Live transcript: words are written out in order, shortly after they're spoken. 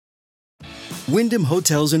Wyndham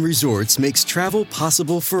Hotels and Resorts makes travel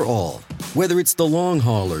possible for all. Whether it's the long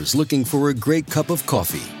haulers looking for a great cup of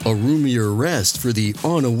coffee, a roomier rest for the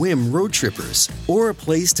on-a-whim road trippers, or a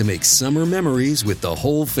place to make summer memories with the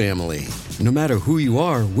whole family. No matter who you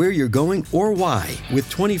are, where you're going, or why, with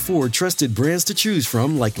 24 trusted brands to choose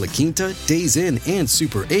from like La Quinta, Days Inn, and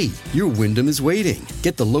Super 8, your Wyndham is waiting.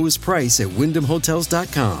 Get the lowest price at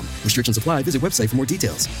WyndhamHotels.com. Restrictions apply. Visit website for more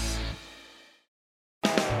details.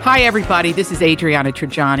 Hi, everybody. This is Adriana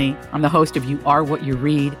Trajani. I'm the host of You Are What You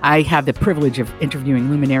Read. I have the privilege of interviewing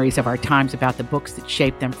luminaries of our times about the books that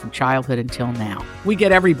shaped them from childhood until now. We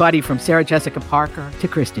get everybody from Sarah Jessica Parker to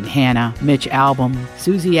Kristen Hanna, Mitch Albom,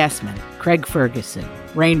 Susie Essman, Craig Ferguson,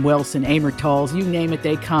 Rainn Wilson, Amor Tolls, you name it,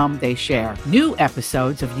 they come, they share. New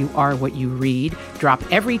episodes of You Are What You Read drop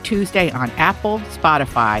every Tuesday on Apple,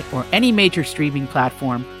 Spotify, or any major streaming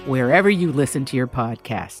platform wherever you listen to your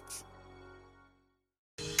podcasts.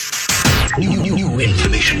 New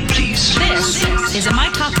information, please. This is a My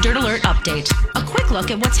Talk Dirt Alert update. A quick look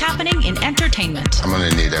at what's happening in entertainment. I'm gonna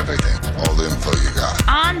need everything, all the info you got.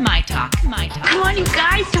 On My Talk. Come on, you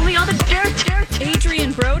guys, tell me all the dirt.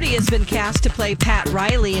 Adrien Brody has been cast to play Pat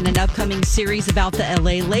Riely in an upcoming series about the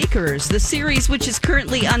LA Lakers. The series, which is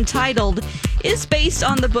currently untitled, is based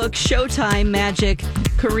on the book Showtime Magic,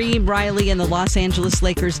 Kareem Riley and the Los Angeles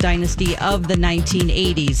Lakers dynasty of the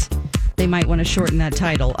 1980s. They might want to shorten that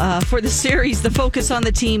title. For the series, the focus on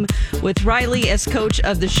the team with Riley as coach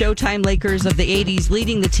of the Showtime Lakers of the 80s,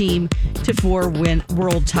 leading the team to 4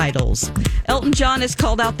 world titles. Elton John has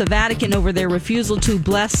called out the Vatican over their refusal to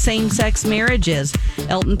bless same-sex marriages.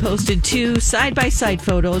 Elton posted 2 side-by-side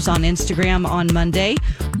photos on Instagram on Monday,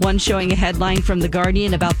 one showing a headline from The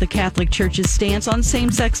Guardian about the Catholic Church's stance on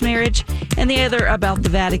same-sex marriage, and the other about the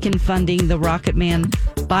Vatican funding the Rocket Man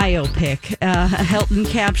biopic. Elton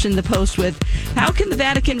captioned the post with, "How can the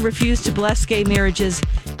Vatican refuse to bless gay marriages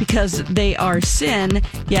because they are sin,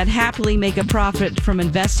 yet happily make a profit from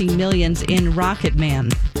investing millions in Rocket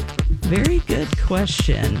Man?" Very good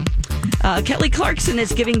question. Kelly Clarkson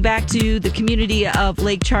is giving back to the community of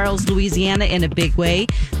Lake Charles, Louisiana in a big way.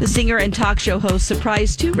 The singer and talk show host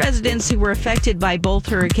surprised 2 residents who were affected by both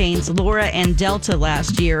hurricanes Laura and Delta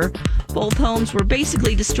last year. Both homes were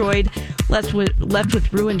basically destroyed, left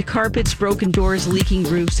with ruined carpets, broken doors, leaking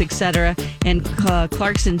roofs, etc. And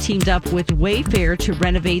Clarkson teamed up with Wayfair to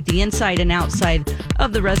renovate the inside and outside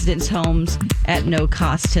of the residents' homes at no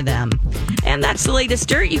cost to them. And that's the latest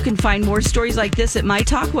dirt. You can find more stories like this at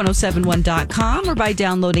mytalk1071.com or by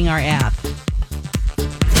downloading our app.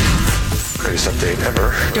 Greatest update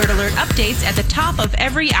ever. Dirt Alert updates at the top of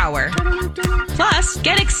every hour. Plus,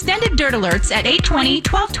 get extended Dirt Alerts at 8:20,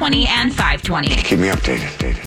 12:20, and 5:20. Keep me updated.